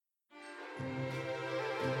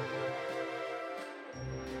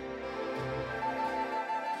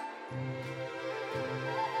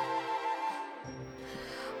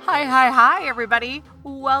Hi, everybody.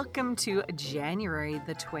 Welcome to January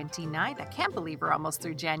the 29th. I can't believe we're almost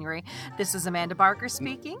through January. This is Amanda Barker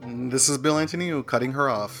speaking. This is Bill Antoniou cutting her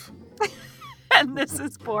off. And this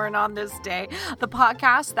is Born on This Day, the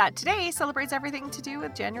podcast that today celebrates everything to do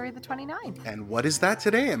with January the 29th. And what is that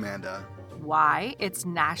today, Amanda? Why? It's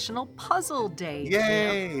National Puzzle Day.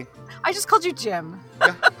 Yay! Jim. I just called you Jim.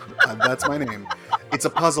 Yeah, that's my name. It's a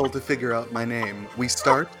puzzle to figure out my name. We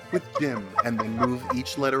start with Jim and then move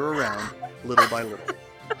each letter around little by little.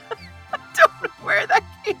 I don't know where that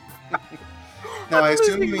came from. Now, I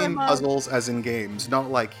assume you mean puzzles as in games, not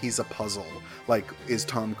like he's a puzzle. Like, is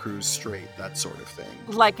Tom Cruise straight? That sort of thing.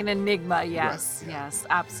 Like an enigma, yes. Right, yeah. Yes,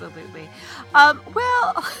 absolutely.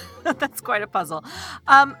 Well, that's quite a puzzle.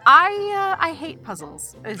 I hate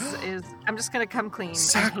puzzles. I'm just gonna come clean.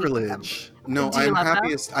 Sacrilege. No, Do you love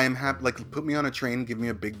them? I am happy. Like, put me on a train, give me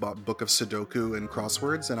a big book of Sudoku and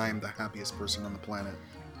crosswords, and I am the happiest person on the planet.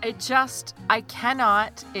 I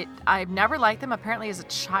cannot. I've never liked them. Apparently, as a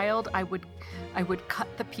child, I would cut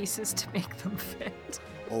the pieces to make them fit.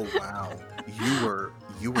 Oh wow,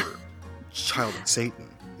 you were child of Satan.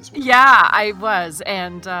 Yeah, I was,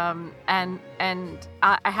 and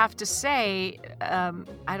I have to say,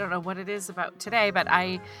 I don't know what it is about today, but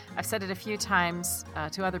I've said it a few times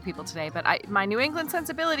to other people today. But my New England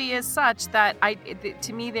sensibility is such that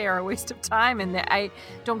to me they are a waste of time, and I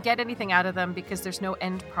don't get anything out of them because there's no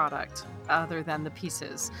end product other than the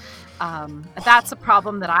pieces. That's a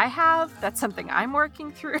problem that I have. That's something I'm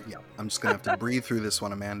working through. Yeah, I'm just gonna have to breathe through this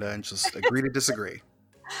one, Amanda, and just agree to disagree.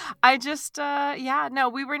 I just,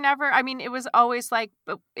 we were never, I mean, it was always like,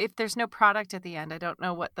 but if there's no product at the end, I don't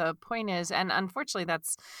know what the point is. And unfortunately,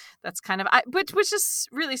 that's kind of, which is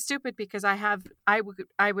really stupid because I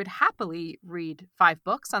would happily read 5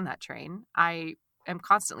 books on that train. I am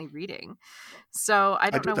constantly reading. So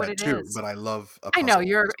I don't know what it is. But I love a I know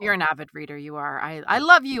you're an avid reader. You are. I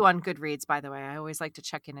love you on Goodreads, by the way. I always like to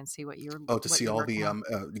check in and see what you're. Oh, to see all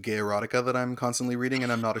the gay erotica that I'm constantly reading,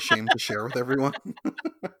 and I'm not ashamed to share with everyone.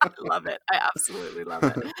 I love it. I absolutely love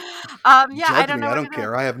it. I don't know. I don't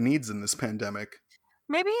care. I have needs in this pandemic.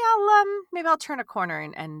 Maybe I'll turn a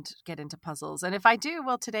corner and get into puzzles. And if I do,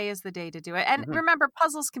 well, today is the day to do it. And remember,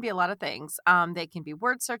 puzzles can be a lot of things. They can be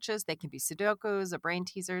word searches, they can be Sudokus, or brain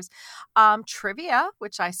teasers, trivia,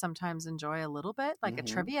 which I sometimes enjoy a little bit, like a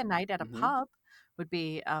trivia night at a pub would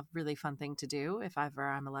be a really fun thing to do if ever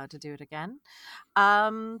I'm allowed to do it again.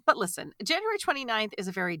 But listen, January 29th is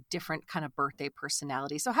a very different kind of birthday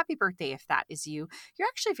personality. So happy birthday if that is you. You're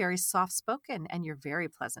actually very soft-spoken and you're very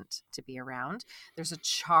pleasant to be around. There's a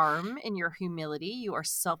charm in your humility. You are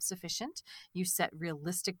self-sufficient. You set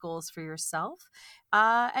realistic goals for yourself.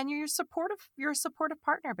 And you're a supportive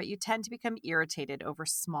partner, but you tend to become irritated over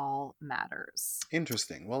small matters.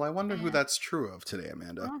 Interesting. Well, I wonder who that's true of today,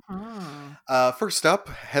 Amanda. Mm-hmm. First up,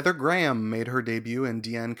 Heather Graham made her debut in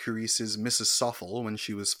Diane Curice's Mrs. Soffel when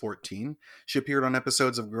she was 14. She appeared on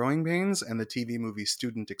episodes of Growing Pains and the TV movie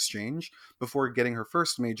Student Exchange before getting her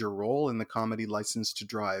first major role in the comedy License to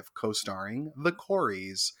Drive, co-starring The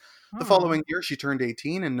Coreys. The following year, she turned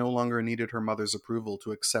 18 and no longer needed her mother's approval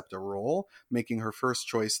to accept a role, making her first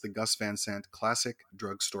choice the Gus Van Sant classic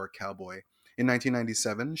Drugstore Cowboy. In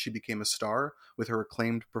 1997, she became a star with her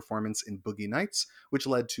acclaimed performance in Boogie Nights, which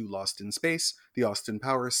led to Lost in Space, the Austin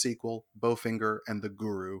Powers sequel, Bowfinger, and The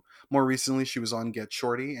Guru. More recently, she was on Get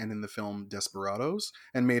Shorty and in the film Desperados,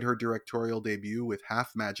 and made her directorial debut with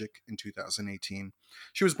Half Magic in 2018.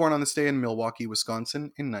 She was born on this day in Milwaukee,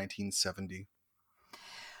 Wisconsin in 1970.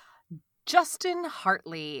 Justin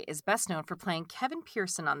Hartley is best known for playing Kevin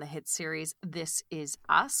Pearson on the hit series This Is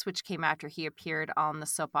Us, which came after he appeared on the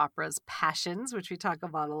soap operas Passions, which we talk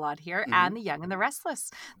about a lot here, and The Young and the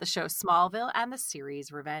Restless, the show Smallville, and the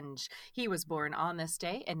series Revenge. He was born on this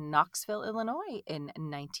day in Knoxville, Illinois in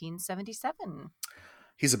 1977.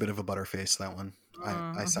 He's a bit of a butterface, that one.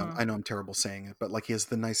 I know I'm terrible saying it, but like he has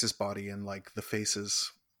the nicest body and like the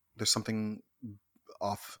faces. There's something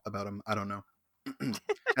off about him. I don't know.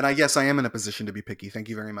 And I guess I am in a position to be picky. Thank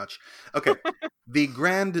you very much. Okay. The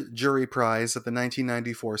grand jury prize at the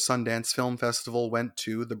 1994 Sundance Film Festival went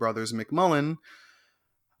to the brothers McMullen,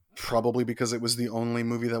 probably because it was the only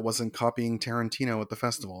movie that wasn't copying Tarantino at the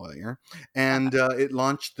festival that year. And it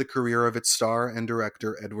launched the career of its star and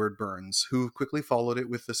director, Edward Burns, who quickly followed it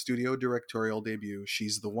with the studio directorial debut,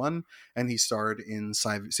 She's the One, and he starred in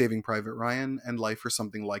Saving Private Ryan and Life or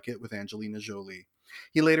Something Like It with Angelina Jolie.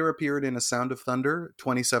 He later appeared in A Sound of Thunder,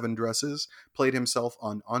 27 Dresses, played himself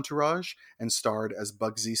on Entourage, and starred as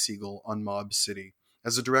Bugsy Siegel on Mob City.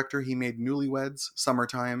 As a director, he made Newlyweds,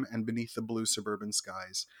 Summertime, and Beneath the Blue Suburban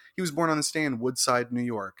Skies. He was born on this day in Woodside, New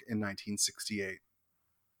York in 1968.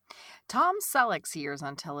 Tom Selleck's years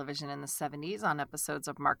on television in the 70s on episodes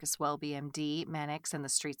of Marcus Welby, MD, Mannix, and the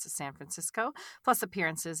Streets of San Francisco, plus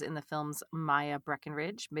appearances in the films Maya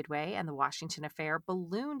Breckenridge, Midway, and The Washington Affair,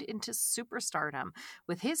 ballooned into superstardom,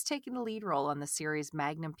 with his taking the lead role on the series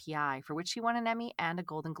Magnum P.I., for which he won an Emmy and a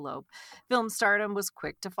Golden Globe. Film stardom was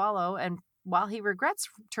quick to follow, and while he regrets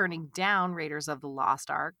turning down Raiders of the Lost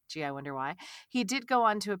Ark, gee, I wonder why, he did go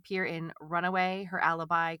on to appear in Runaway, Her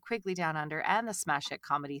Alibi, Quigley Down Under, and the smash hit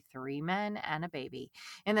comedy Three Men and a Baby.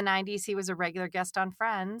 In the 90s, he was a regular guest on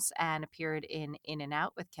Friends and appeared in and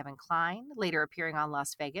Out with Kevin Kline, later appearing on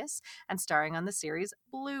Las Vegas and starring on the series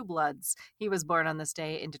Blue Bloods. He was born on this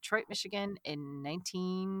day in Detroit, Michigan in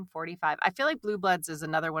 1945. I feel like Blue Bloods is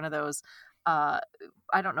another one of those I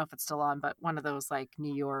don't know if it's still on, but one of those like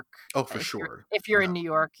New York. Oh, for sure. If you're in New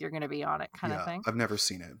York, you're going to be on it kind of thing. I've never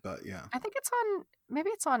seen it, but yeah. I think it's on, maybe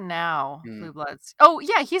it's on now, Blue Bloods. Oh,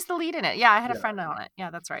 yeah, he's the lead in it. Yeah, I had a friend on it. Yeah,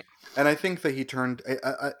 that's right. And I think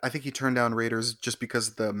that I think he turned down Raiders just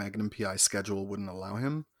because the Magnum P.I. schedule wouldn't allow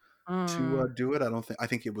him to do it. I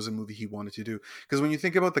think it was a movie he wanted to do, because when you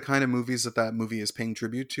think about the kind of movies that movie is paying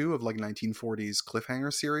tribute to, of like 1940s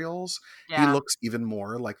cliffhanger serials, he looks even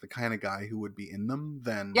more like the kind of guy who would be in them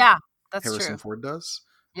than that's Harrison true. Ford does.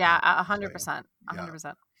 100%.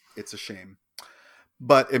 100%. It's a shame,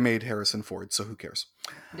 but it made Harrison Ford, so who cares?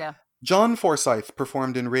 Yeah. John Forsythe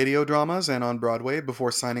performed in radio dramas and on Broadway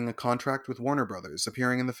before signing a contract with Warner Brothers,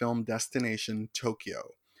 appearing in the film Destination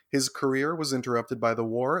Tokyo. His career was interrupted by the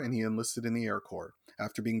war, and he enlisted in the Air Corps.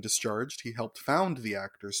 After being discharged, he helped found the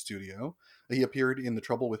Actors Studio. He appeared in The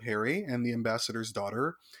Trouble with Harry and The Ambassador's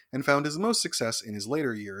Daughter, and found his most success in his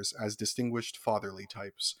later years as distinguished fatherly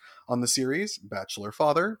types. On the series Bachelor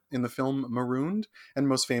Father, in the film Marooned, and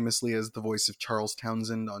most famously as the voice of Charles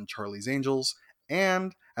Townsend on Charlie's Angels,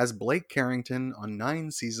 and as Blake Carrington on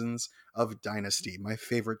 9 seasons of Dynasty, my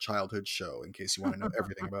favorite childhood show, in case you want to know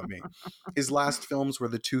everything about me. His last films were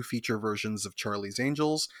the 2 feature versions of Charlie's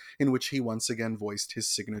Angels, in which he once again voiced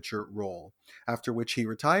his signature role, after which he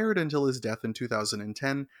retired until his death in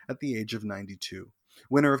 2010 at the age of 92.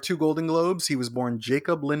 Winner of 2 Golden Globes, he was born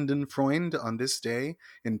Jacob Lyndon Freund on this day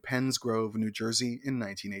in Penns Grove, New Jersey in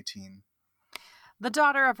 1918. The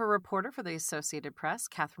daughter of a reporter for the Associated Press,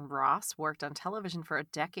 Catherine Ross, worked on television for a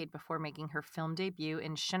decade before making her film debut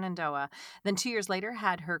in Shenandoah. Then 2 years later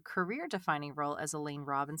had her career-defining role as Elaine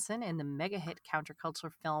Robinson in the mega-hit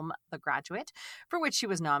counterculture film The Graduate, for which she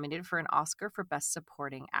was nominated for an Oscar for Best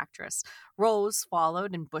Supporting Actress. Roles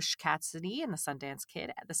followed in Bush Cassidy and The Sundance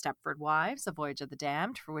Kid, The Stepford Wives, The Voyage of the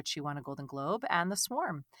Damned, for which she won a Golden Globe, and The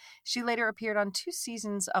Swarm. She later appeared on 2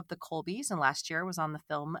 seasons of The Colbys, and last year was on the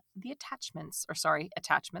film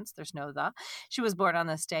Attachments, there's no the. She was born on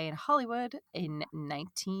this day in Hollywood in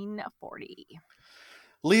 1940.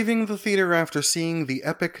 Leaving the theater after seeing the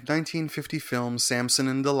epic 1950 film Samson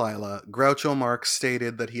and Delilah, Groucho Marx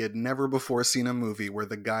stated that he had never before seen a movie where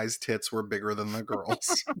the guy's tits were bigger than the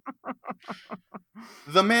girl's.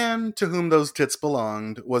 The man to whom those tits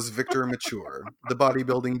belonged was Victor Mature, the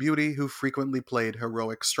bodybuilding beauty who frequently played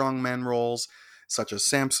heroic strongman roles such as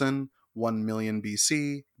Samson, 1 million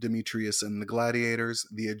BC, Demetrius and the Gladiators,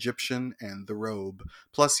 The Egyptian, and The Robe.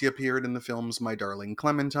 Plus, he appeared in the films My Darling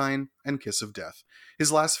Clementine and Kiss of Death.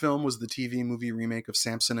 His last film was the TV movie remake of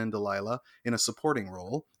Samson and Delilah in a supporting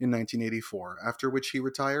role in 1984, after which he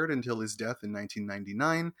retired until his death in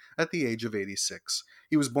 1999 at the age of 86.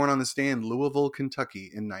 He was born on this day in Louisville,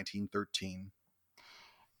 Kentucky in 1913.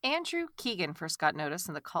 Andrew Keegan first got noticed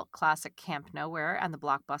in the cult classic Camp Nowhere and the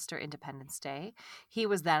blockbuster Independence Day. He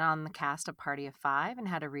was then on the cast of Party of Five and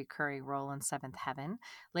had a recurring role in Seventh Heaven.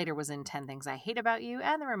 Later was in 10 Things I Hate About You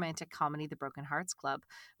and the romantic comedy The Broken Hearts Club.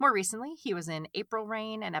 More recently, he was in April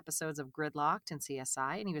Rain and episodes of Gridlocked and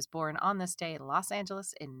CSI, and he was born on this day in Los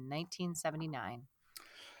Angeles in 1979.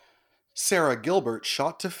 Sarah Gilbert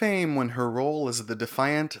shot to fame when her role as the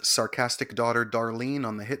defiant, sarcastic daughter Darlene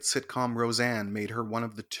on the hit sitcom Roseanne made her one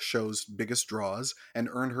of the show's biggest draws and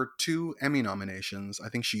earned her 2 Emmy nominations. I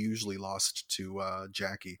think she usually lost to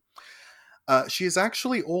Jackie. She is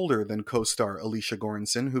actually older than co-star Alicia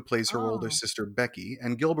Goranson, who plays her older sister Becky,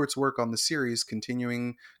 and Gilbert's work on the series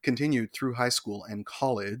continued through high school and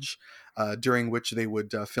college, during which they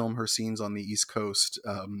would film her scenes on the East Coast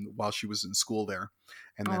while she was in school there,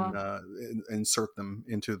 and then insert them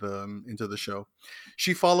into the show.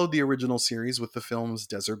 She followed the original series with the films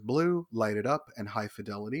Desert Blue, Light It Up, and High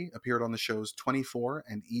Fidelity, appeared on the shows 24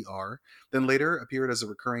 and ER, then later appeared as a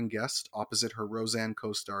recurring guest opposite her Roseanne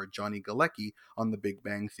co-star Johnny Galecki on The Big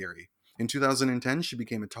Bang Theory. In 2010, she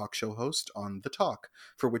became a talk show host on The Talk,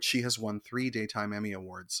 for which she has won 3 Daytime Emmy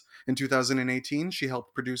Awards. In 2018, she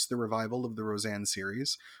helped produce the revival of the Roseanne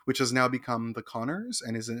series, which has now become The Connors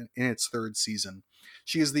and is in its 3rd season.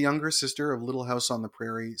 She is the younger sister of Little House on the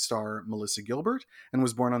Prairie star Melissa Gilbert and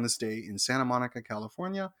was born on this day in Santa Monica,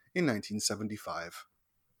 California in 1975.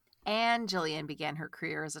 Anne Gillian began her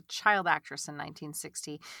career as a child actress in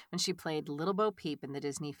 1960 when she played Little Bo Peep in the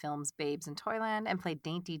Disney films Babes in Toyland and played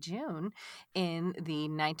Dainty June in the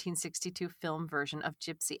 1962 film version of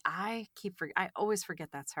Gypsy. I always forget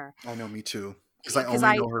that's her. I know, me too. Because I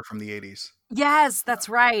only know her from the 80s. Yes, that's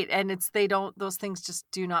right. And those things just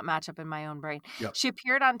do not match up in my own brain. Yep. She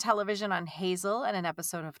appeared on television on Hazel and an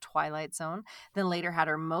episode of Twilight Zone, then later had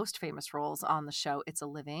her most famous roles on the show It's a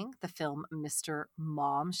Living, the film Mr.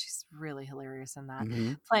 Mom. She's really hilarious in that.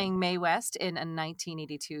 Mm-hmm. Playing Mae West in a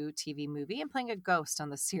 1982 TV movie and playing a ghost on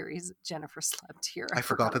the series Jennifer Slept Here. I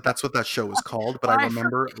forgot that that's what that show was called, but I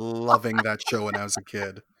remember loving that show when I was a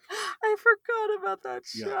kid. I forgot about that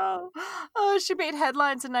show. Yeah. She made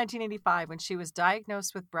headlines in 1985 when she was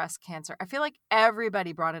diagnosed with breast cancer. I feel like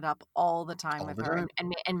everybody brought it up all the time with her and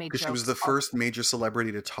made jokes. Because she was the first major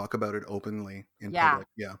celebrity to talk about it openly in public.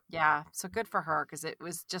 Yeah. So good for her, because it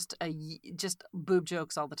was just boob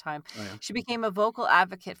jokes all the time. Oh, yeah. She became a vocal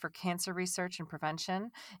advocate for cancer research and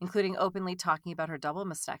prevention, including openly talking about her double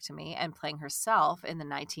mastectomy and playing herself in the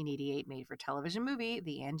 1988 made-for-television movie,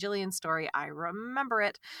 The Anne Gillian Story. I remember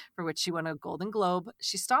it, for which she won a Golden Globe.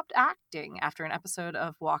 She stopped acting after an episode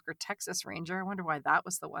of Walker, Texas Ranger. I wonder why that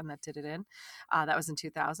was the one that did it in. That was in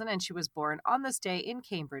 2000, and she was born on this day in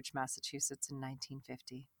Cambridge, Massachusetts in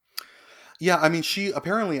 1950. Yeah, I mean, she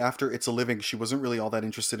apparently, after It's a Living, she wasn't really all that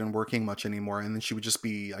interested in working much anymore, and then she would just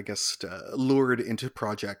be, I guess, lured into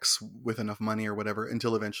projects with enough money or whatever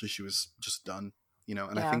until eventually she was just done,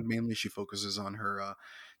 and I think mainly she focuses on her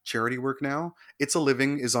charity work now. It's a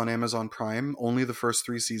Living is on Amazon Prime, only the first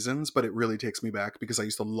 3 seasons, but it really takes me back because I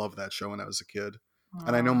used to love that show when I was a kid.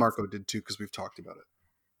 And I know Marco did too, because we've talked about it.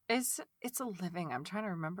 It's a Living. I'm trying to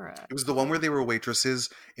remember it. It was the one where they were waitresses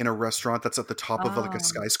in a restaurant that's at the top of like a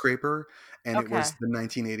skyscraper, and it was the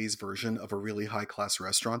 1980s version of a really high class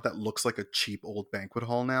restaurant that looks like a cheap old banquet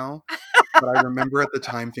hall now. But I remember at the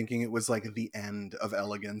time thinking it was like the end of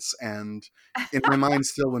elegance, and in my mind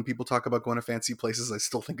still, when people talk about going to fancy places, I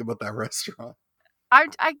still think about that restaurant.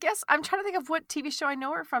 I guess I'm trying to think of what TV show I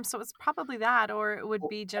know her from, so it's probably that, or it would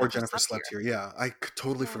be Jennifer Slept Here. Yeah, I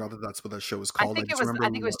totally forgot that that's what that show was called. I think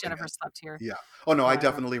it was Jennifer Slept Here. Yeah. Oh no, I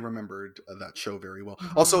definitely remembered that show very well.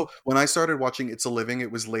 Mm-hmm. Also, when I started watching It's a Living,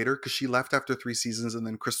 it was later because she left after 3 seasons, and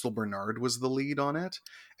then Crystal Bernard was the lead on it,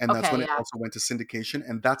 and that's when it also went to syndication,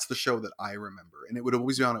 and that's the show that I remember, and it would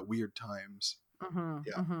always be on at weird times. Mm-hmm.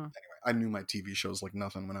 Yeah. Mm-hmm. Anyway, I knew my TV shows like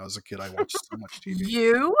nothing when I was a kid. I watched so much TV.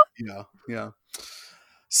 You? Yeah.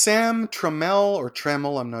 Sam Trammell, or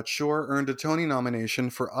Trammell, I'm not sure, earned a Tony nomination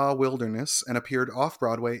for Ah Wilderness and appeared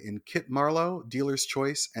off-Broadway in Kit Marlowe, Dealer's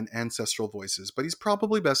Choice, and Ancestral Voices, but he's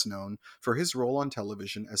probably best known for his role on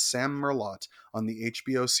television as Sam Merlot on the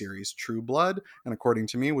HBO series True Blood, and according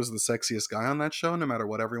to me was the sexiest guy on that show, no matter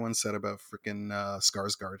what everyone said about frickin'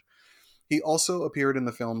 Skarsgård. He also appeared in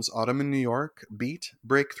the films Autumn in New York, Beat,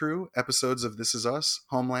 Breakthrough, episodes of This Is Us,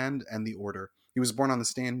 Homeland, and The Order. He was born on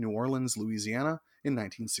this day in New Orleans, Louisiana, in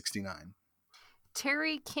 1969.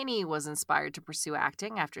 Terry Kinney was inspired to pursue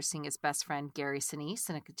acting after seeing his best friend Gary Sinise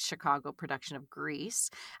in a Chicago production of Grease,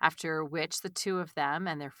 after which the two of them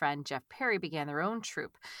and their friend Jeff Perry began their own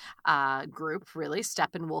group,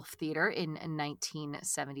 Steppenwolf Theater, in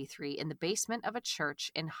 1973 in the basement of a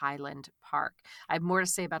church in Highland Park. I have more to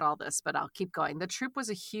say about all this, but I'll keep going. The troupe was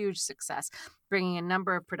a huge success, bringing a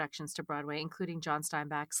number of productions to Broadway, including John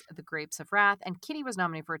Steinbeck's The Grapes of Wrath, and Kinney was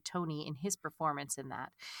nominated for a Tony in his performance in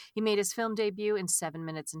that. He made his film debut in 7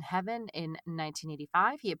 Minutes in Heaven in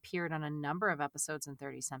 1985. He appeared on a number of episodes in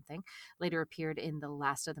 30-something, later appeared in The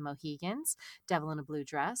Last of the Mohegans, Devil in a Blue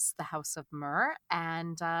Dress, The House of Mirth,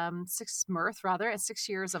 and 6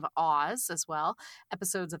 Years of Oz as well,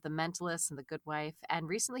 episodes of The Mentalist and The Good Wife, and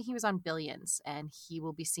recently he was on Billions, and he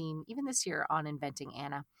will be seen even this year on Inventing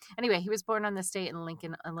Anna. Anyway, he was born on this date in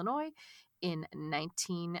Lincoln, Illinois in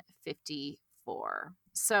 1954.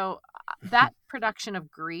 So that production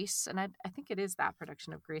of Grease, and I think it is that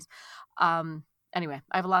production of Grease. Anyway,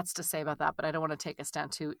 I have lots to say about that, but I don't want to take us down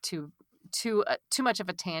too much of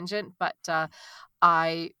a tangent. But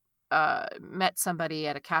I met somebody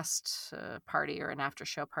at a cast party or an after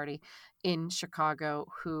show party in Chicago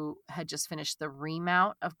who had just finished the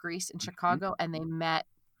remount of Grease in Chicago, and they met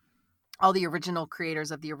all the original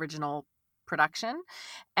creators of the original production,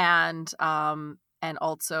 and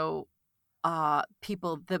also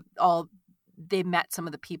people they met some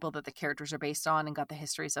of the people that the characters are based on and got the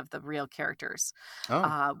histories of the real characters,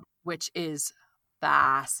 Oh, which is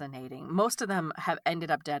fascinating. Most of them have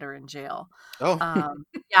ended up dead or in jail. oh,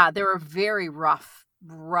 Yeah, they were very rough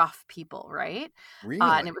people, right? And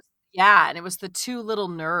really? it was the two little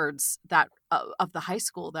nerds that of the high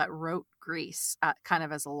school that wrote Grease, kind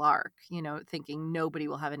of as a lark, thinking nobody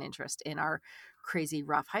will have an interest in our crazy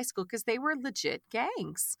rough high school because they were legit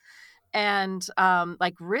gangs. And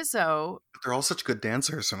like Rizzo, They're all such good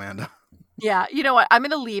dancers, Amanda. yeah, you know what? I'm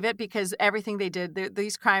going to leave it because everything they did,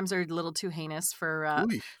 these crimes are a little too heinous Ooh,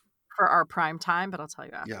 for our prime time. But I'll tell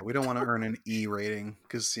you yeah, after. we don't want to earn an E rating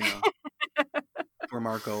because poor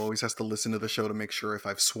Marco always has to listen to the show to make sure if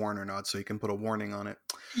I've sworn or not, so he can put a warning on it.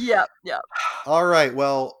 Yep, yep. All right,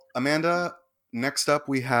 well, Amanda, next up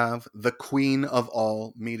we have the queen of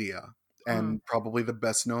all media Mm. and probably the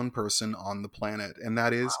best known person on the planet, and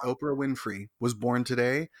that is Oprah Winfrey. Was born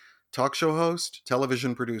today, talk show host,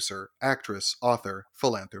 television producer, actress, author,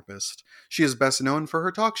 philanthropist. She is best known for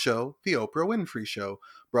her talk show, The Oprah Winfrey Show,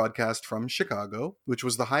 broadcast from Chicago, which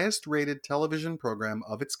was the highest rated television program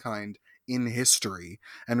of its kind in history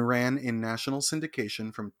and ran in national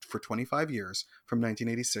syndication for 25 years from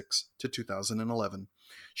 1986 to 2011.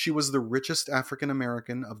 She was the richest African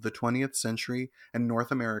American of the 20th century and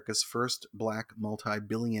North America's first black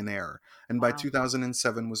multi-billionaire, and by Wow.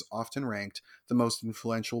 2007 was often ranked the most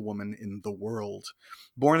influential woman in the world.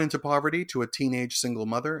 Born into poverty to a teenage single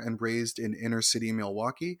mother and raised in inner city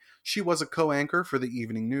Milwaukee, she was a co-anchor for the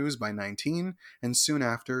evening news by 19 and soon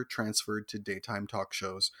after transferred to daytime talk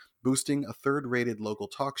shows, boosting a third-rated local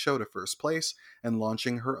talk show to first place and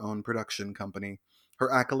launching her own production company. Her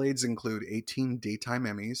accolades include 18 Daytime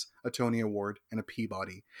Emmys, a Tony Award, and a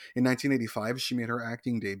Peabody. In 1985, she made her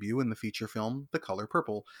acting debut in the feature film The Color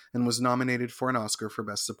Purple and was nominated for an Oscar for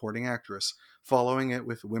Best Supporting Actress, following it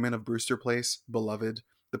with Women of Brewster Place, Beloved,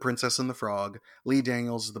 The Princess and the Frog, Lee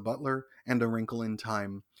Daniels' The Butler, and A Wrinkle in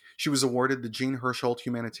Time. She was awarded the Jean Hersholt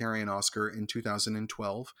Humanitarian Oscar in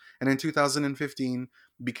 2012, and in 2015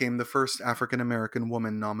 became the first African American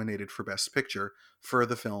woman nominated for Best Picture for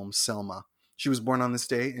the film Selma. She was born on this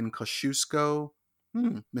day in Kosciuszko,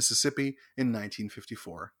 Mississippi in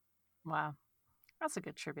 1954. Wow. That's a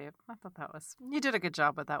good tribute. I thought you did a good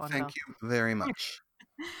job with that one, Thank Bill. you very much.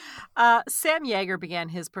 Sam Yeager began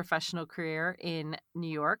his professional career in New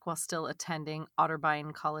York while still attending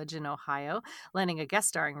Otterbein College in Ohio, landing a guest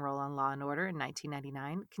starring role on Law and Order in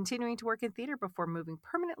 1999, continuing to work in theater before moving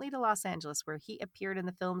permanently to Los Angeles, where he appeared in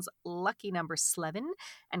the films Lucky Number 11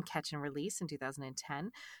 and Catch and Release in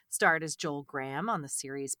 2010, starred as Joel Graham on the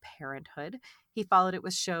series Parenthood. He followed it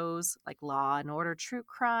with shows like Law and Order, True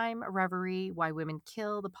Crime, Reverie, Why Women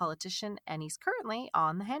Kill, The Politician, and he's currently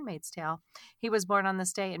on The Handmaid's Tale. He was born on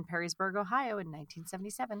this day in Perrysburg, Ohio in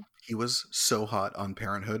 1977. He was so hot on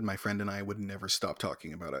Parenthood, my friend and I would never stop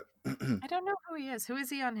talking about it. I don't know who he is. Who is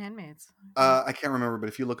he on Handmaids? I can't remember, but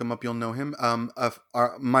if you look him up, you'll know him.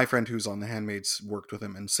 My friend who's on The Handmaids worked with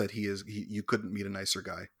him and said you couldn't meet a nicer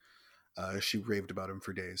guy. She raved about him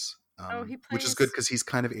for days. He Which is good plays. because he's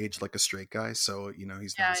kind of aged like a straight guy, so he's not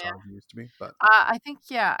Yeah, as yeah. hot as he used to be. But I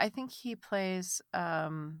think he plays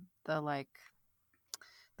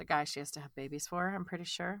the guy she has to have babies for. I'm pretty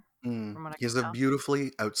sure, from what I he has can a tell.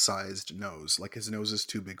 beautifully outsized nose. Like his nose is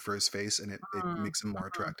too big for his face, and it Mm, makes him more mhm.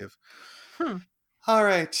 attractive. Hmm. All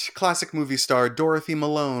right, classic movie star Dorothy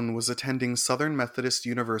Malone was attending Southern Methodist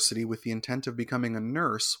University with the intent of becoming a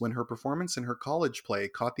nurse when her performance in her college play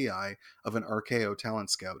caught the eye of an RKO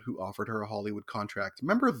talent scout who offered her a Hollywood contract.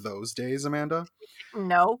 Remember those days, Amanda?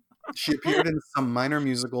 No. She appeared in some minor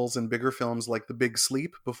musicals and bigger films like The Big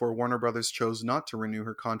Sleep before Warner Brothers chose not to renew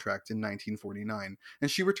her contract in 1949,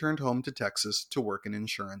 and she returned home to Texas to work in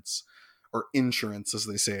insurance. Or insurance, as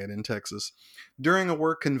they say it in Texas. During a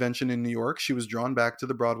work convention in New York, she was drawn back to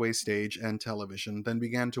the Broadway stage and television, then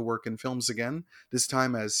began to work in films again, this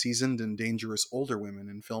time as seasoned and dangerous older women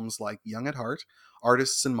in films like Young at Heart,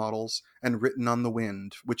 Artists and Models, and Written on the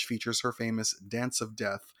Wind, which features her famous Dance of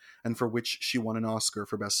Death, and for which she won an Oscar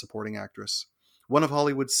for Best Supporting Actress. One of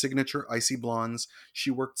Hollywood's signature icy blondes,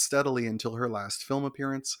 she worked steadily until her last film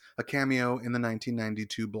appearance, a cameo in the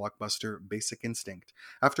 1992 blockbuster Basic Instinct,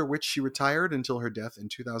 after which she retired until her death in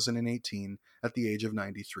 2018 at the age of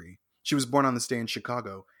 93. She was born on this day in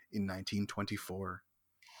Chicago in 1924.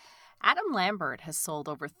 Adam Lambert has sold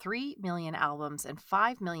over 3 million albums and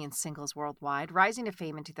 5 million singles worldwide, rising to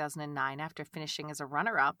fame in 2009 after finishing as a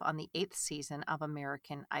runner up on the 8th season of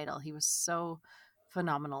American Idol. He was so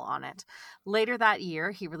phenomenal on it. Later that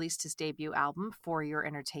year, he released his debut album, For Your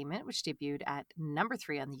Entertainment, which debuted at number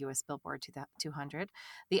 3 on the US Billboard 200.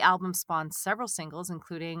 The album spawned several singles,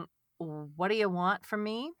 including What Do You Want From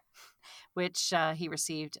Me?, which he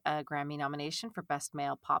received a Grammy nomination for Best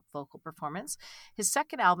Male Pop Vocal Performance. His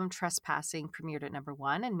second album, Trespassing, premiered at number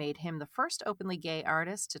 1 and made him the first openly gay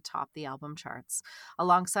artist to top the album charts.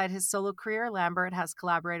 Alongside his solo career, Lambert has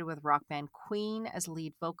collaborated with rock band Queen as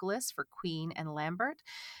lead vocalist for Queen and Lambert.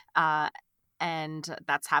 And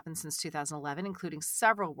that's happened since 2011, including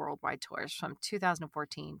several worldwide tours from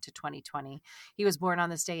 2014 to 2020. He was born on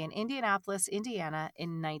this day in Indianapolis, Indiana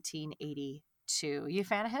in 1982. You a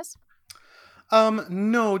fan of his?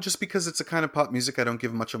 No, just because it's a kind of pop music I don't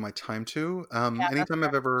give much of my time to. Yeah, that's Anytime fair.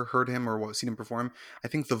 I've ever heard him or seen him perform, I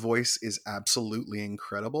think the voice is absolutely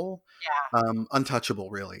incredible. Yeah,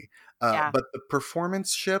 Untouchable, really. yeah. But the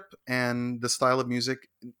performanceship and the style of music,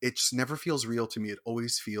 it just never feels real to me. It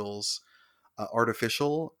always feels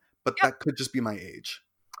artificial, but Yep. that could just be my age.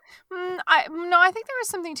 I think there was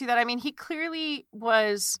something to that. I mean, he clearly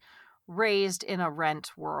was raised in a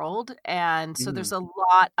rent world, and so Mhm. there's a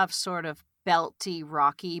lot of sort of belty,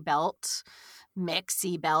 rocky belt,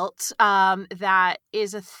 mixy belt that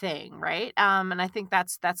is a thing, right? And I think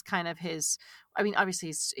that's kind of his. I mean,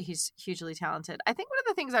 obviously he's hugely talented. I think one of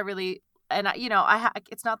the things I really and I,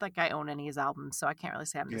 it's not like I own any of his albums, so I can't really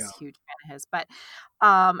say I'm this Yeah. huge fan of his. But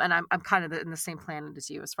and I'm kind of in the same planet as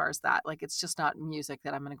you as far as that. Like, it's just not music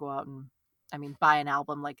that I'm going to go out and, I mean, buy an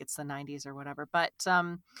album like it's the 90s or whatever. But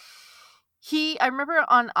I remember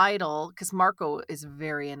on Idol, because Marco is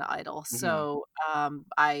very into Idol, Mhm. so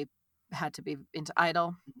I had to be into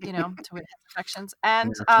Idol, to win his affections.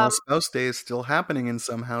 And National Spouse Day is still happening in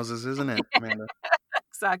some houses, isn't it, Amanda?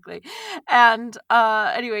 exactly. And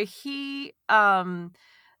anyway,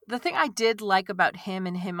 the thing I did like about him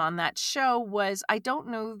and him on that show was, I don't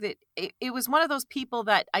know that it was one of those people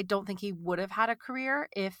that I don't think he would have had a career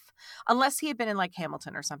unless he had been in like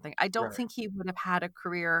Hamilton or something. I don't Right. think he would have had a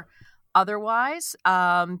career otherwise,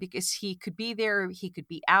 because he could be there, he could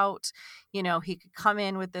be out, he could come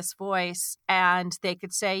in with this voice and they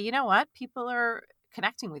could say, you know what, people are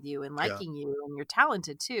connecting with you and Yeah. liking you and you're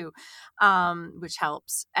talented too, which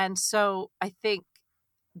helps. And so I think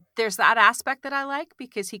there's that aspect that I like,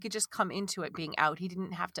 because he could just come into it being out. He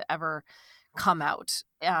didn't have to ever come out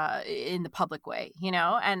in the public way,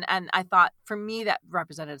 and I thought for me that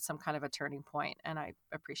represented some kind of a turning point, and I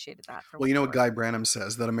appreciated that for Well, what you know it's what worth. Guy Branum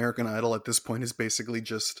says, that American Idol at this point is basically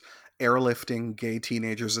just airlifting gay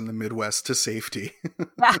teenagers in the Midwest to safety.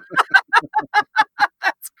 Yeah.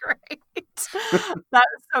 That's great. That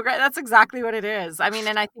is so great. That's exactly what it is. I mean,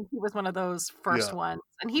 and I think he was one of those first Yeah. ones.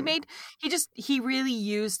 And he really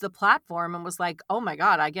used the platform and was like, "Oh my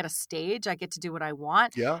God, I get a stage. I get to do what I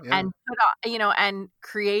want." Yeah, yeah. And and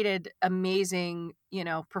created amazing,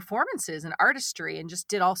 performances and artistry, and just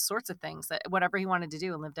did all sorts of things, that whatever he wanted to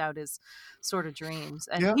do, and lived out his sort of dreams.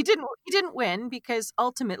 And Yeah. he didn't win, because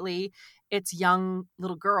ultimately it's young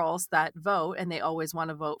little girls that vote, and they always want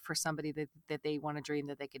to vote for somebody that they want to dream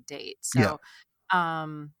that they could date. Yeah.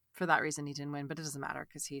 So for that reason he didn't win, but it doesn't matter,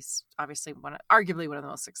 because he's obviously arguably one of the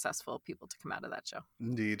most successful people to come out of that show.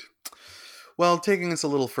 Indeed. Well, taking us a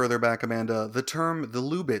little further back, Amanda, the term the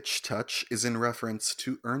Lubitsch touch is in reference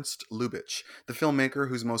to Ernst Lubitsch, the filmmaker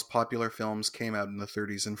whose most popular films came out in the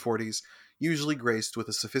 30s and 40s, usually graced with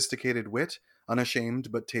a sophisticated wit,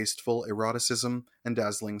 unashamed but tasteful eroticism, and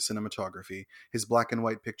dazzling cinematography, his black and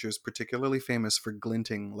white pictures particularly famous for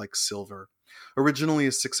glinting like silver. Originally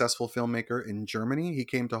a successful filmmaker in Germany, he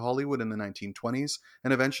came to Hollywood in the 1920s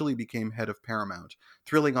and eventually became head of Paramount,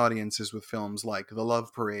 thrilling audiences with films like The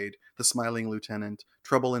Love Parade, The Smiling Lieutenant,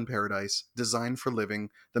 Trouble in Paradise, Design for Living,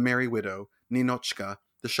 The Merry Widow, Ninotchka,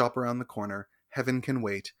 The Shop Around the Corner, Heaven Can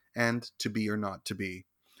Wait, and To Be or Not to Be.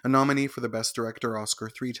 A nominee for the Best Director Oscar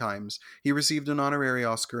 3 times, he received an honorary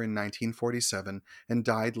Oscar in 1947 and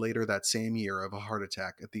died later that same year of a heart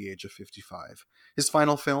attack at the age of 55. His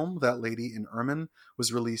final film, That Lady in Ermine,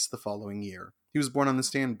 was released the following year. He was born on this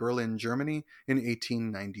day in Berlin, Germany in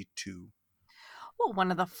 1892. Well,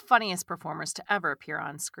 one of the funniest performers to ever appear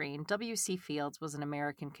on screen, W.C. Fields was an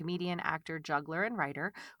American comedian, actor, juggler, and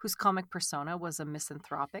writer whose comic persona was a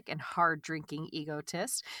misanthropic and hard-drinking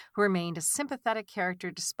egotist who remained a sympathetic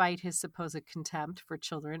character despite his supposed contempt for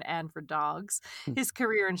children and for dogs. His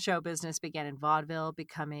career in show business began in vaudeville,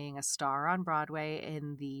 becoming a star on Broadway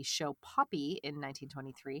in the show Poppy in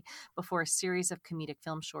 1923, before a series of comedic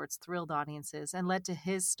film shorts thrilled audiences and led to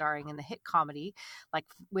his starring in the hit comedy, like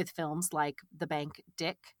with films like The Bank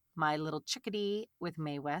Dick, My Little Chickadee with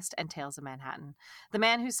Mae West, and Tales of Manhattan. The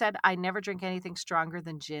man who said, I never drink anything stronger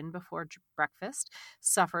than gin before breakfast,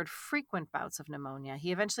 suffered frequent bouts of pneumonia.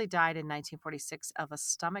 He eventually died in 1946 of a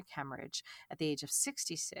stomach hemorrhage at the age of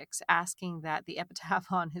 66, asking that the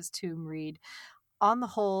epitaph on his tomb read, on the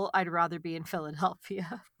whole, I'd rather be in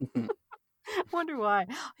Philadelphia. Wonder why.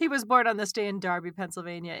 He was born on this day in Darby,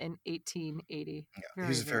 Pennsylvania in 1880. Yeah,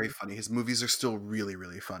 he's very funny. His movies are still really,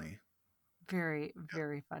 really funny. Very,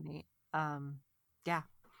 very funny. Yeah.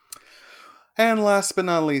 And last but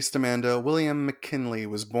not least, Amanda, William McKinley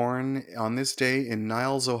was born on this day in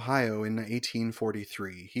Niles, Ohio in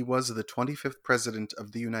 1843. He was the 25th President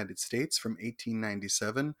of the United States from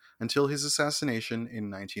 1897 until his assassination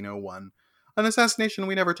in 1901. An assassination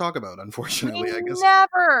we never talk about, unfortunately. I guess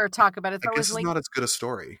never talk about it. I guess it's not as good a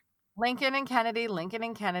story. Lincoln and Kennedy.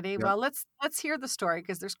 Yep. Well, let's hear the story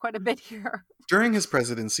because there's quite a bit here. During his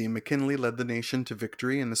presidency, McKinley led the nation to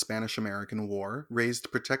victory in the Spanish-American War,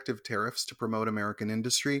 raised protective tariffs to promote American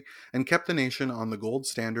industry, and kept the nation on the gold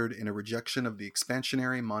standard in a rejection of the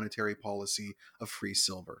expansionary monetary policy of free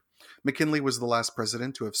silver. McKinley was the last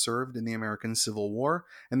president to have served in the American Civil War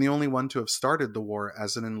and the only one to have started the war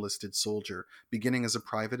as an enlisted soldier, beginning as a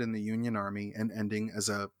private in the Union Army and ending as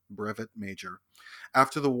a brevet major.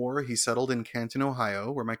 After the war, he settled in Canton,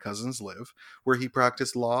 Ohio, where my cousins live, where he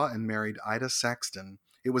practiced law and married Ida Saxton.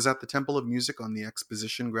 It was at the Temple of Music on the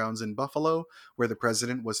Exposition Grounds in Buffalo, where the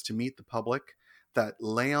president was to meet the public, that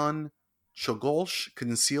Leon Czolgosz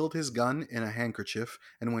concealed his gun in a handkerchief,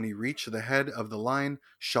 and when he reached the head of the line,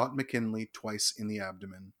 shot McKinley twice in the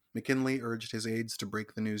abdomen. McKinley urged his aides to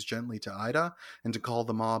break the news gently to Ida and to call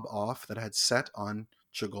the mob off that had set on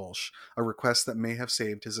Czolgosz, a request that may have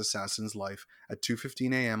saved his assassin's life. At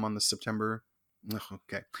 2:15 a.m. on September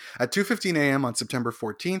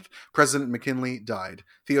 14th, President McKinley died.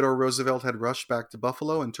 Theodore Roosevelt had rushed back to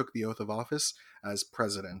Buffalo and took the oath of office as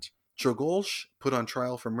president. Czolgosz, put on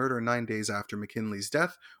trial for murder 9 days after McKinley's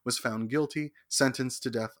death, was found guilty, sentenced to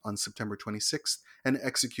death on September 26th, and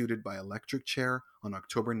executed by electric chair on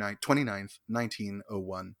October 29th,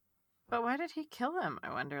 1901. But why did he kill him?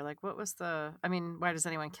 I wonder. Like, what was why does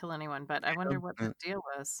anyone kill anyone? But I wonder what the deal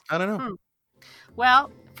was. I don't know.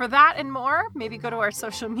 Well, for that and more, maybe go to our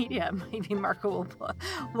social media. Maybe Marco will.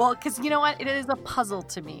 Well, because you know what? It is a puzzle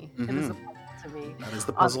to me. Mm-hmm. It is a puzzle to me. That is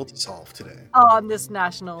the puzzle to solve today. On this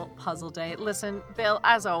National Puzzle Day. Listen, Bill,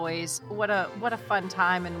 as always, what a fun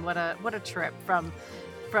time and what a trip from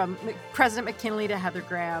President McKinley to Heather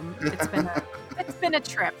Graham. It's been a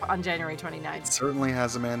trip on January 29th. It certainly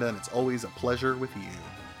has, Amanda, and it's always a pleasure with you.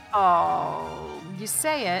 Oh, you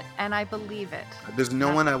say it, and I believe it. There's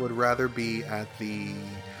no one I would rather be at the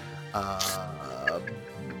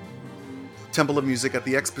Temple of Music at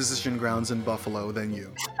the Exposition Grounds in Buffalo than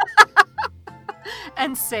you.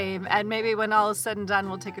 And same. And maybe when all is said and done,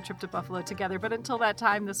 we'll take a trip to Buffalo together. But until that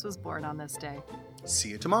time, this was Born on This Day. See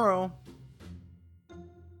you tomorrow.